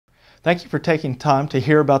Thank you for taking time to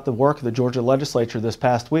hear about the work of the Georgia legislature this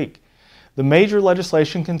past week. The major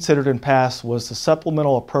legislation considered and passed was the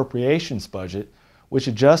Supplemental Appropriations Budget, which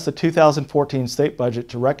adjusts the 2014 state budget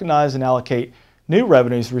to recognize and allocate new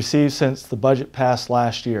revenues received since the budget passed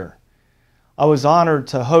last year. I was honored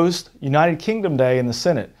to host United Kingdom Day in the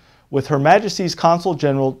Senate with Her Majesty's Consul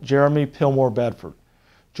General Jeremy Pilmore Bedford.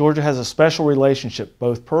 Georgia has a special relationship,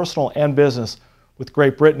 both personal and business, with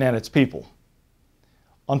Great Britain and its people.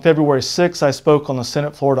 On February 6, I spoke on the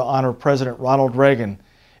Senate floor to honor President Ronald Reagan.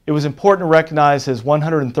 It was important to recognize his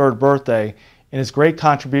 103rd birthday and his great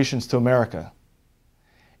contributions to America.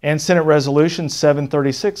 And Senate Resolution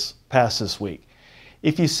 736 passed this week.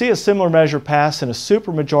 If you see a similar measure passed in a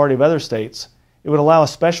supermajority of other states, it would allow a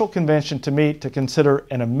special convention to meet to consider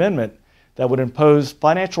an amendment that would impose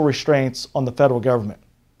financial restraints on the federal government.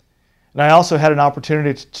 And I also had an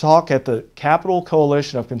opportunity to talk at the Capital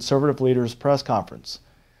Coalition of Conservative Leaders press conference.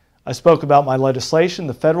 I spoke about my legislation,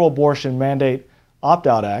 the Federal Abortion Mandate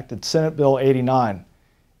Opt-out Act, it's Senate Bill 89.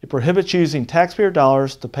 It prohibits using taxpayer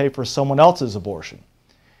dollars to pay for someone else's abortion.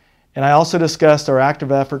 And I also discussed our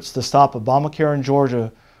active efforts to stop Obamacare in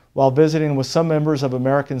Georgia while visiting with some members of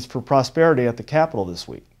Americans for Prosperity at the Capitol this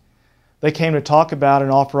week. They came to talk about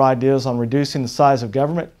and offer ideas on reducing the size of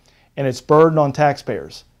government and its burden on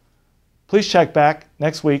taxpayers. Please check back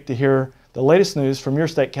next week to hear the latest news from your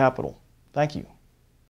state capitol. Thank you.